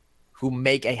who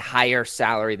make a higher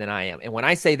salary than I am. And when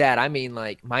I say that, I mean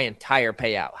like my entire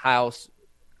payout, house,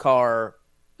 car,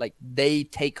 like they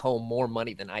take home more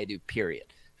money than I do, period.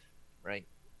 Right.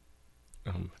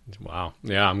 Wow.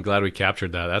 Yeah. I'm glad we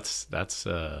captured that. That's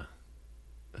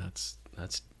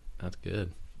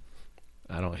good.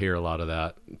 I don't hear a lot of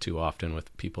that too often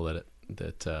with people that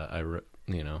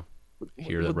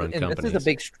hear that run companies.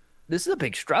 This is a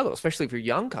big struggle, especially for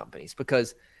young companies,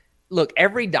 because look,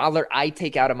 every dollar I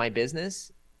take out of my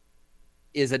business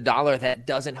is a dollar that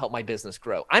doesn't help my business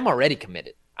grow. I'm already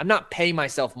committed. I'm not paying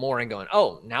myself more and going,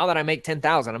 oh, now that I make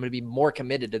 10,000, I'm going to be more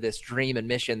committed to this dream and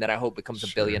mission that I hope becomes a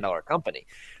 $1 billion company,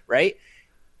 right?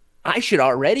 I should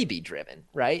already be driven,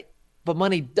 right? But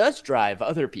money does drive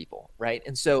other people, right?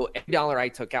 And so every dollar I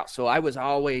took out, so I was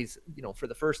always, for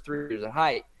the first 3 years at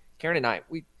Hite, Karen and I,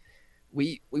 we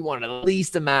wanted the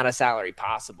least amount of salary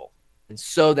possible, and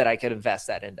so that I could invest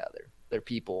that into other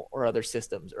people or other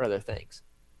systems or other things.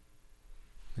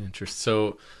 Interesting.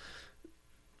 So,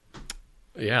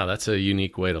 yeah, that's a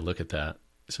unique way to look at that.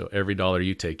 So every dollar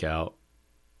you take out,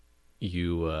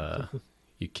 you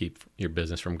keep your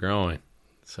business from growing.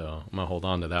 So I'm gonna hold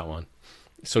on to that one.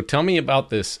 So tell me about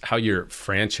this, how you're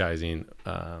franchising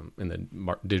in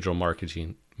the digital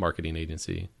marketing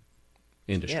agency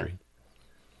industry.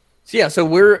 So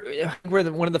we're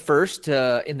one of the first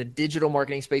in the digital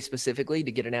marketing space specifically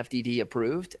to get an FDD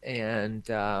approved, and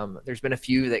there's been a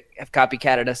few that have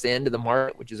copycatted us into the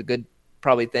market, which is a good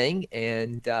probably thing.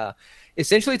 And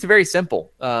essentially, it's very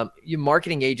simple. You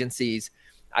marketing agencies,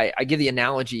 I give the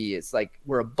analogy, it's like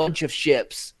we're a bunch of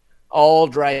ships all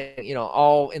driving,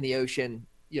 all in the ocean,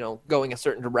 going a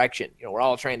certain direction. We're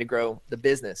all trying to grow the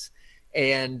business.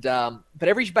 And but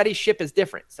everybody's ship is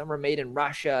different. Some are made in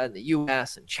Russia and the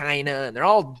US and China, and they're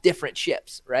all different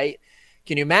ships, right?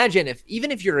 Can you imagine if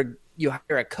you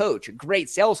hire a coach, a great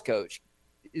sales coach,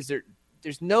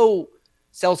 there's no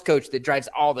sales coach that drives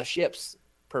all the ships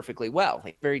perfectly well.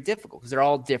 Like, very difficult because they're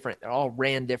all different. They're all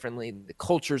ran differently. The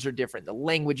cultures are different. The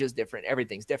language is different.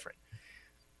 Everything's different.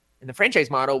 In the franchise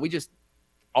model, we just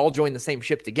all join the same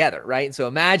ship together, right? And so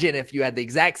imagine if you had the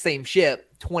exact same ship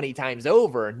 20 times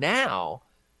over. Now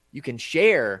you can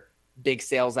share big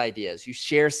sales ideas. You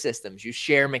share systems. You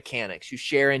share mechanics. You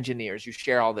share engineers. You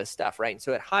share all this stuff, right? And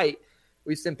so at Hite,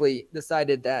 we simply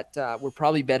decided that we're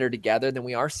probably better together than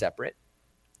we are separate.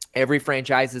 Every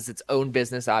franchise is its own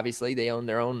business, obviously. They own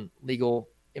their own legal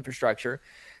infrastructure,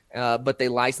 but they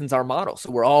license our model.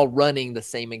 So we're all running the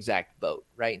same exact boat,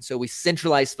 right? And so we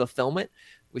centralize fulfillment.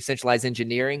 We centralize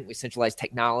engineering, we centralize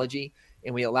technology,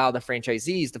 and we allow the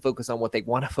franchisees to focus on what they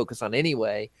want to focus on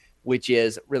anyway, which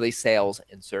is really sales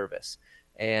and service.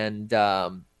 And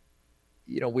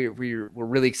we're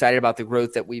really excited about the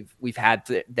growth that we've had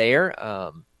there.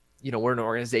 We're an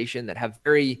organization that have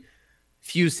very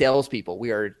few salespeople.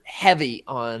 We are heavy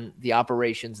on the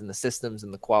operations and the systems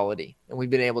and the quality, and we've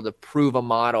been able to prove a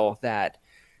model that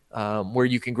where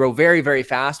you can grow very, very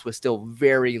fast with still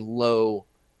very low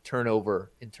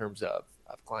turnover in terms of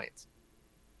clients.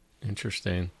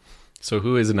 Interesting. So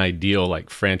who is an ideal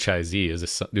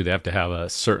franchisee? Do they have to have a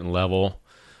certain level,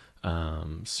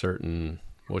 what's your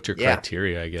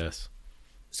criteria, I guess?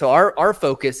 So our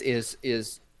focus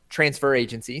is transfer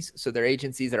agencies. So they're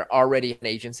agencies that are already an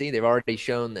agency. They've already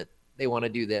shown that they want to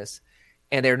do this,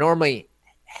 and they're normally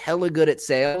hella good at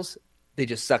sales. They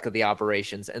just suck at the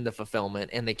operations and the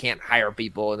fulfillment, and they can't hire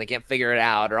people and they can't figure it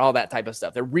out or all that type of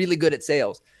stuff. They're really good at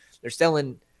sales. They're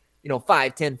selling,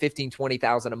 5, 10, 15,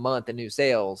 20,000 a month in new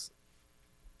sales.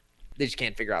 They just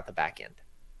can't figure out the back end.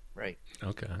 Right.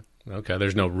 Okay.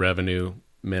 There's no revenue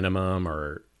minimum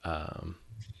or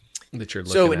that you're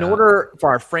looking at. So in order for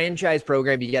our franchise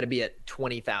program, you got to be at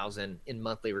 20,000 in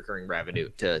monthly recurring revenue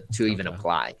to even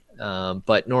apply.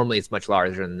 But normally it's much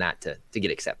larger than that to get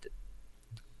accepted.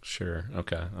 Sure.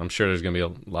 Okay. I'm sure there's going to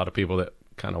be a lot of people that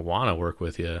kind of want to work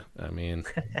with you. I mean,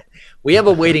 we have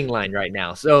a waiting line right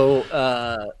now. So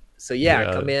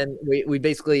come in. We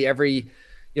basically every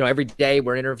day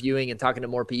we're interviewing and talking to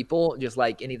more people, just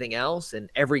like anything else.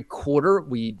 And every quarter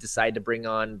we decide to bring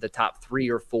on the top 3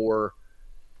 or 4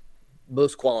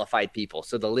 most qualified people.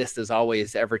 So the list is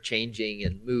always ever changing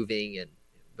and moving,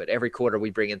 but every quarter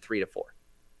we bring in 3 to 4.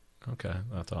 Okay.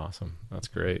 That's awesome. That's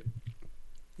great.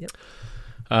 Yep.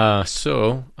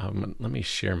 Let me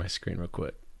share my screen real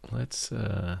quick. I was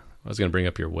going to bring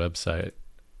up your website.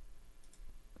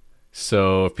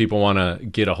 So if people want to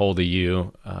get a hold of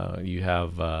you, you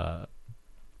have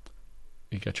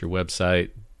you got your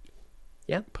website.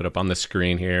 Yeah. Put up on the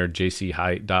screen here,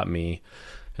 jchite.me.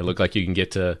 It looked like you can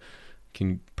get to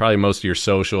probably most of your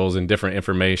socials and different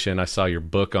information. I saw your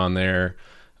book on there.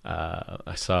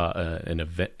 I saw an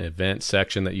event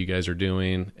section that you guys are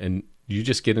doing, and you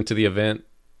just get into the event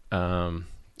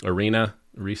arena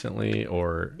recently,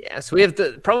 or so we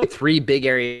have probably 3 big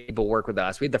areas people work with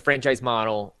us. We have the franchise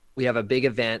model. We have a big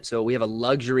event. So we have a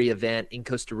luxury event in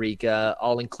Costa Rica,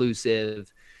 all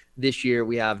inclusive. This year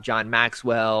we have John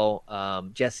Maxwell,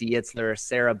 Jesse Itzler,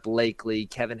 Sarah Blakely,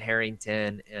 Kevin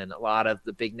Harrington, and a lot of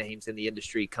the big names in the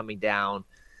industry coming down.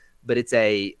 But it's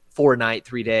a 4-night,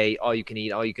 3-day, all you can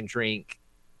eat, all you can drink,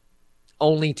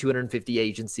 only 250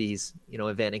 agencies,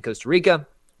 event in Costa Rica.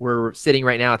 We're sitting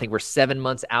right now, I think we're 7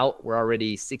 months out. We're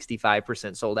already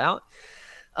 65% sold out.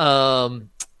 And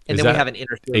then we have an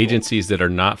inner circle. Agencies that are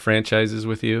not franchises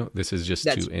with you? This is just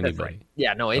to anybody. Right.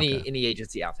 Yeah, no, any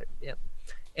agency out there. Yeah.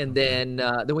 And then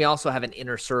we also have an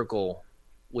inner circle,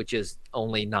 which is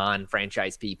only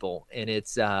non-franchise people. And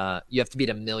it's you have to beat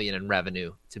 $1 million in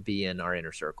revenue to be in our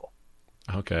inner circle.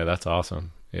 Okay, that's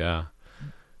awesome. Yeah.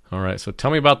 All right. So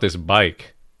tell me about this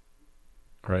bike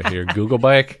right here. Google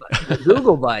bike?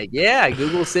 Google bike. Yeah.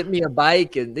 Google sent me a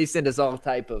bike, and they send us all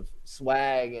type of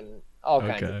swag and all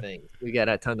kinds of things. We got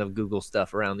a ton of Google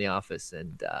stuff around the office,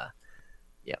 and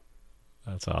yeah.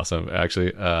 That's awesome.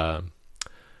 Actually,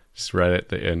 just right at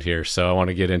the end here. So I want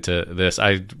to get into this.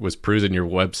 I was perusing your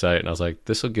website, and I was like,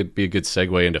 this will be a good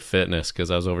segue into fitness, because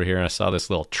I was over here and I saw this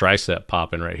little tricep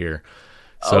popping right here.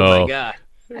 So, oh my God.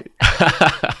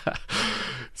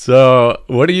 So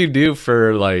what do you do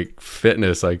for like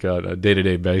fitness, like on a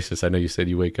day-to-day basis? I know you said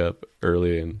you wake up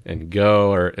early and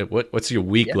go, or what's your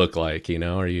week look like?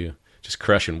 Are you just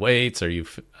crushing weights? Are you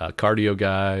a cardio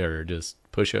guy or just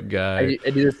push-up guy? I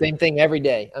do the same thing every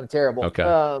day. I'm terrible.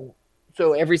 Okay.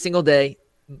 So every single day,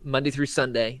 Monday through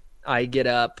Sunday, I get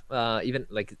up,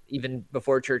 even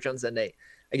before church on Sunday,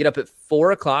 I get up at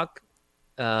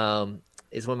 4:00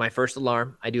 is when my first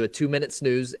alarm. I do a 2-minute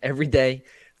snooze every day.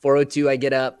 4:02, I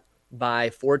get up. By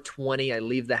 4:20, I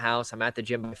leave the house. I'm at the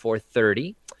gym by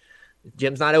 4:30. The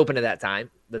gym's not open at that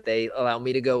time, but they allow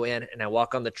me to go in, and I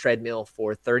walk on the treadmill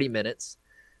for 30 minutes.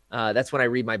 That's when I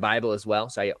read my Bible as well.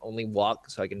 So I only walk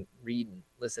so I can read and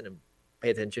listen and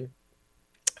pay attention.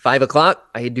 5:00,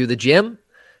 I do the gym.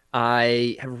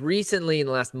 I have recently in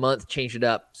the last month changed it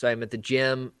up. So I'm at the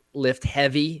gym, lift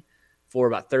heavy for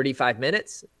about 35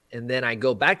 minutes. And then I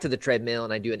go back to the treadmill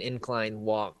and I do an incline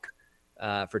walk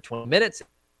for 20 minutes.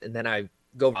 And then I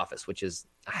go to the office, which is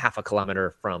a half a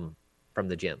kilometer from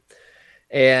the gym.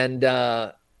 And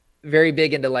very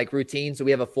big into like routine. So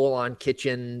we have a full on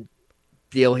kitchen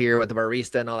deal here with the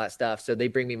barista and all that stuff. So they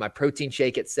bring me my protein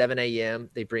shake at 7 a.m.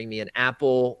 They bring me an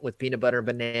apple with peanut butter and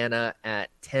banana at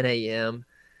 10 a.m.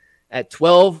 At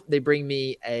 12, they bring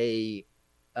me a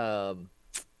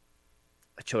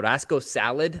churrasco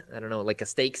salad. I don't know, like a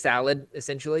steak salad,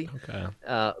 essentially. Okay.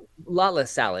 A lot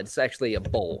less salad. It's actually a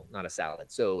bowl, not a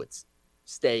salad. So it's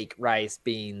steak, rice,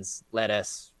 beans,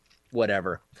 lettuce,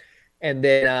 whatever. And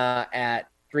then at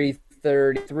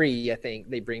 3:33, I think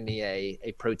they bring me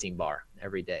a protein bar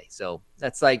every day. So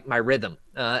that's like my rhythm.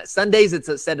 Sundays,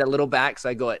 it's set a little back. So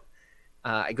I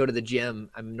go to the gym.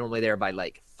 I'm normally there by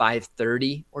like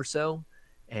 5:30 or so.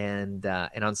 And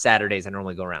on Saturdays, I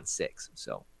normally go around 6.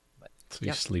 So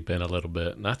you sleep in a little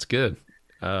bit, and that's good.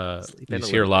 You Sleep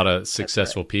hear a lot of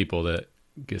successful people that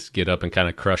just get up and kind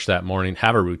of crush that morning,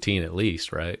 have a routine at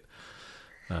least, right?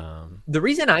 The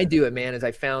reason I do it, man, is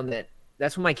I found that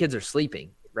that's when my kids are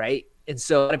sleeping, right? And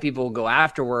so a lot of people go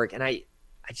after work, and I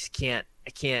just can't. I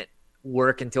can't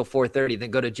work until 4:30, then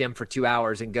go to gym for 2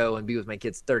 hours and go and be with my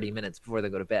kids 30 minutes before they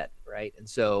go to bed, right? And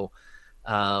so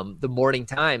the morning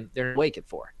time, they're awake at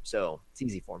 4, so it's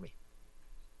easy for me.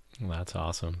 Well, that's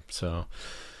awesome. So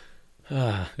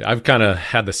I've kind of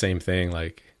had the same thing.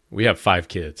 Like we have 5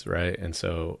 kids, right? And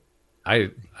so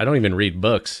I don't even read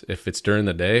books if it's during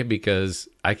the day, because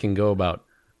I can go about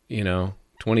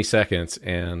 20 seconds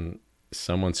and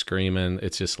someone's screaming.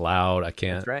 It's just loud. I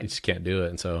can't. Right. You just can't do it.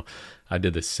 And so I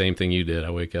did the same thing you did.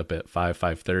 I wake up at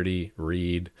 5:30,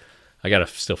 read. I got to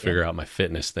still figure out my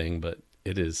fitness thing, but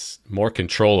it is more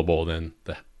controllable than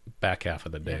the back half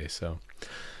of the day. So.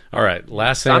 All right.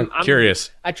 Last thing, I'm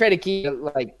curious. I try to keep it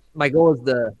like my goal is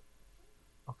the.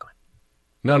 Oh, go ahead.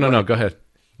 No. Go ahead.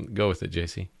 Go with it,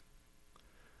 JC.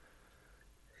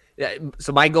 Yeah.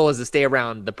 So my goal is to stay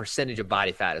around the percentage of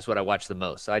body fat is what I watch the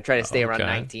most. So I try to stay around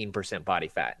 19% body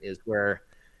fat is where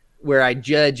I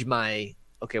judge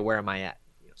where am I at?